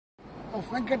of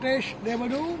Venkatesh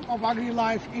of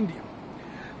Agri-Life India.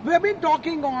 We have been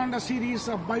talking on a series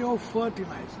of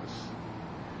biofertilizers.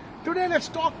 Today let's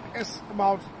talk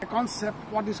about a concept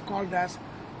what is called as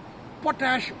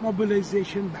potash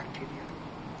mobilization bacteria.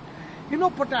 You know,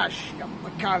 potassium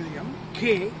or kalium,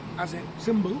 K as a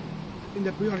symbol in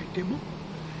the periodic table,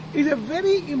 is a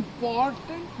very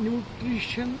important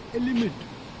nutrition element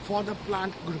for the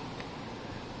plant growth.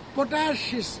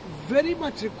 Potash is very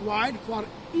much required for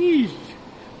yield,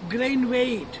 grain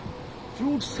weight,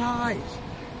 fruit size,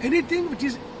 anything which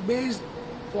is based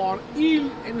for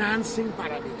yield enhancing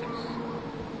parameters.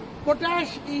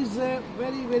 Potash is a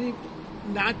very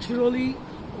naturally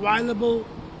available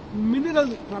mineral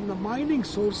from the mining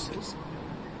sources.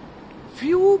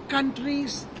 Few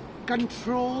countries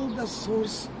control the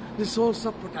source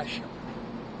of potassium.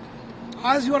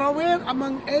 As you are aware,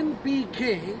 among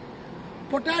NPK,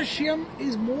 potassium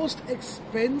is most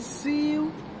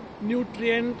expensive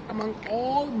nutrient among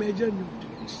all major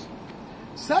nutrients.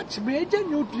 Such major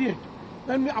nutrient,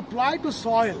 when we apply to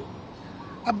soil,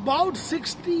 about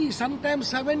 60,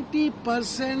 sometimes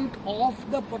 70%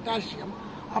 of the potassium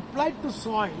applied to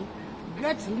soil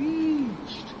gets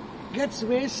leached, gets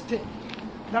wasted.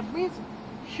 That means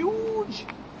huge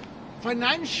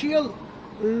financial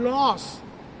loss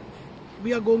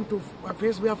we are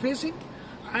facing,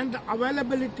 and the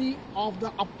availability of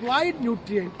the applied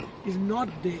nutrient is not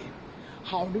there.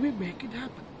 How do we make it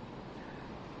happen?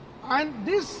 And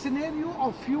this scenario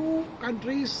of few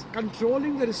countries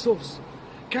controlling the resource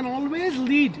can always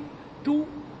lead to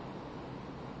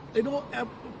a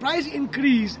price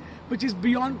increase which is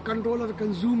beyond control of the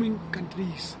consuming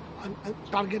countries and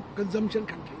target consumption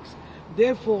countries.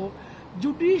 Therefore,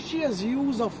 judicious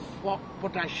use of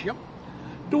potassium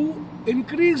to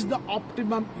increase the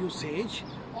optimum usage,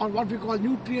 or what we call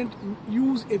nutrient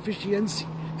use efficiency,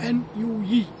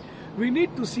 NUE. We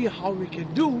need to see how we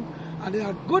can do, and there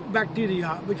are good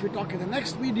bacteria which we talk in the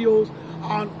next videos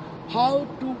on how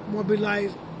to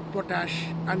mobilize potash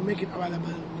and make it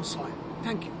available to soil.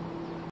 Thank you.